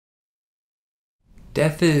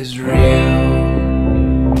Death is real.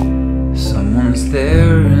 Someone's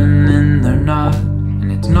there and then they're not. And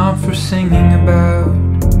it's not for singing about.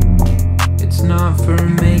 It's not for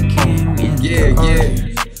making it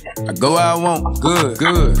art. I go where I want, good.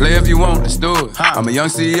 Play if you want, let's do it. I'm a young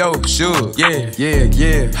CEO, sure.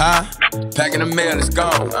 Huh? Packing the mail, it's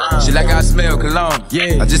gone. She like I smell cologne.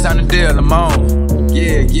 I just signed a deal, I'm on.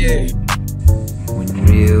 When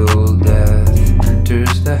real death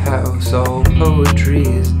enters the house, all poetry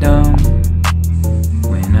is dumb.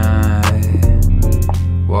 When I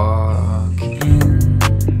walk in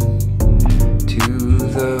to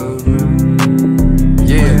the room,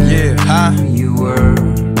 Huh? you were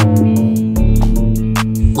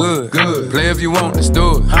good. Play if you want, let's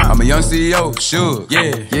do it. I'm a young CEO, sure.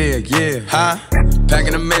 Huh?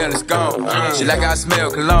 Packing the mail, it's gone. She like I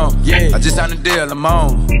smell cologne. I just signed a deal, I'm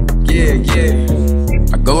on.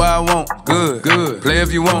 I go where I want, good. Play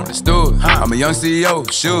if you want, let's do it. I'm a young CEO,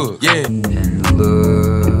 sure. and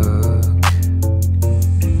look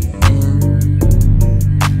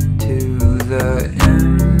into the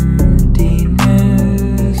emptiness.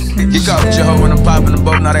 You caught with your hoe when I'm popping them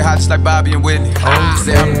both. Now they hot just like Bobby and Whitney.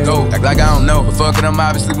 Say I'm the GOAT, act like I don't know, but fuck it, I'm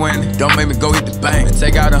obviously winning. Don't make me go hit the bank and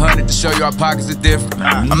take out 100 to show you our pockets are different.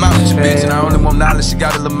 I'm out with your bitch and I only want knowledge. She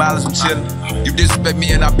got a little mileage from chillin'. You disrespect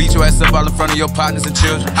me and I beat your ass up all in front of your partners and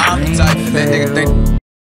children. I'm the type that nigga think.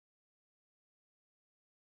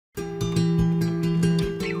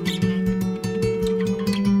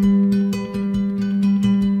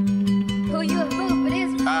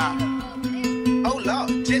 Oh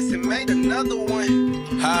Lord, Jesse made another one.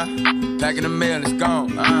 Huh? Packing the mail, it's gone.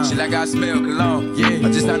 She like I smell cologne.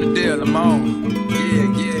 I just signed a deal, I'm on.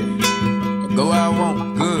 I go where I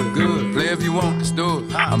want, good. Play if you want, let's do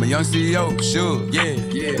it. I'm a young CEO, sure.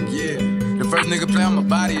 The first nigga play, I'ma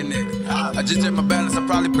body a nigga. I just check my balance, I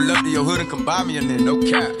probably pull up to your hood and come buy me a nigga. No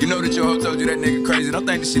cap. You know that your hoe told you that nigga crazy. Don't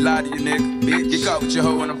think that she lied to you, nigga. Bitch, get caught with your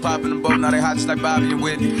hoe when I'm popping them both. Now they hot just like Bobby and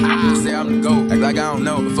Whitney. Say I'm the GOAT, act like I don't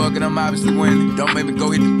know, but fuck it, I'm obviously winning. Don't make me go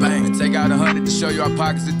hit the bank and take out 100 to show you our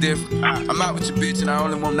pockets are different. I'm out with your bitch and I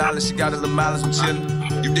only want knowledge. She got a little mileage from chillin'.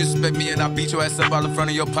 You disrespect me and I beat your ass up all in front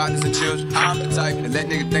of your partners and children. I'm the type to let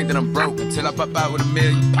nigga think that I'm broke until I pop out with $1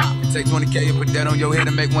 million. And take 20K and put that on your head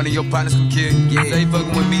and make one of your partners come kill you. Say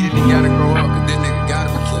fucking with me, then you gotta grow up, cause this nigga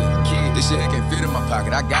gotta be kid. This shit can't fit in my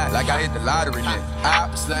pocket, I got it like I hit the lottery, nigga.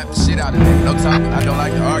 I slap the shit out of nigga, no talking, I don't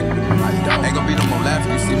like to argue. Ain't gonna be no more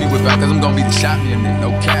laughing, you see me whip out, cause I'm gonna be the shot me a nigga,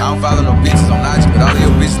 no cap. I don't follow no bitches on IG, but all of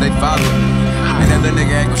your bitches, they follow me. And that little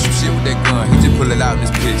nigga ain't gon' shoot shit with that gun, he just pull it out in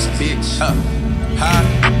this bitch. Huh?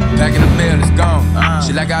 Packing the mail, it's gone.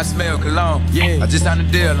 She like I smell cologne. I just signed a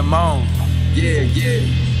deal, I'm on.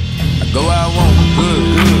 I go where I want,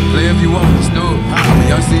 good. Play if you want, let's do it. I'm a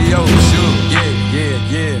young CEO, sure.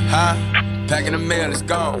 Huh? Packing the mail, it's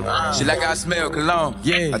gone. She like I smell cologne.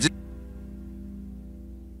 I just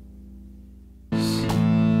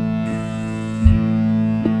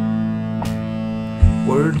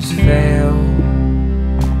Words fail.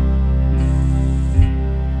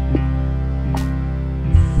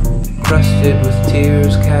 Crusted with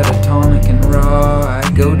tears, catatonic and raw.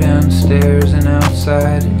 I go downstairs and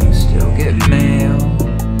outside and you still get mail.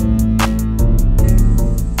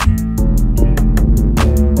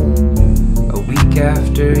 A week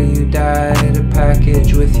after you died, a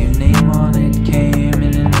package with your name on it came,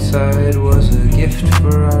 and inside was a gift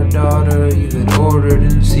for our daughter you had ordered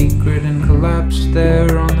in secret and collapsed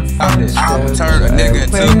there on the front steps. I'll turn a nigga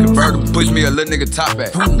into a convertible, push me a little nigga top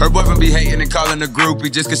back. Her boyfriend be hating and calling a groupie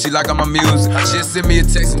just cause she like all my music. She'll send me a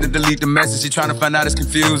text and to delete the message, she tryna find out it's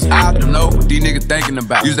confusing. I don't know what these niggas thinking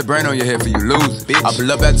about. Use the brain on your head for you lose it. I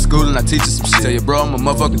pull up after school and I teach you some shit. Tell you bro, I'm a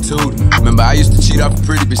motherfucking tutor. Remember I used to cheat off a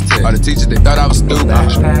pretty bitch test. All the teachers, they thought I was stupid.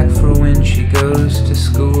 Backpack for when she goes to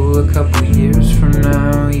school a couple years from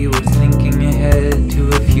now. You were thinking ahead to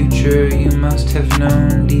a future you must have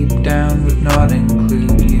known deep down would not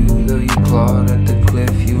include you. Though you clawed at the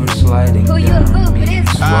cliff you were sliding down, being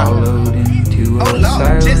swallowed into a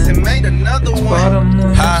silence. Jesse made another one.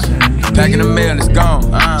 Bottomless Packing the mail, it's gone.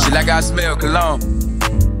 She like I smell cologne.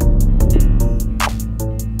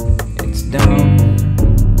 It's dumb,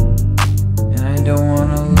 and I don't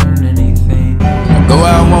wanna learn anything. Go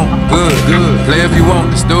where I want, good. Play if you want,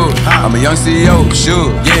 let's do it. I'm a young CEO,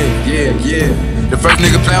 sure. The first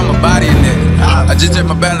nigga play, I'ma body a nigga. I just check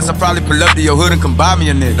my balance, I probably pull up to your hood and come buy me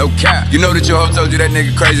a nigga. No cap. You know that your hoe told you that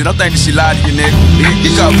nigga crazy. Don't think that she lied to you, nigga.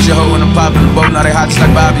 Get caught with your hoe when I'm popping them both. Now they hot just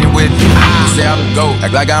like Bobby and Whitney. Say I'm the GOAT,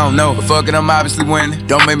 act like I don't know, but fuck it, I'm obviously winning.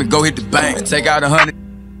 Don't make me go hit the bank and take out 100.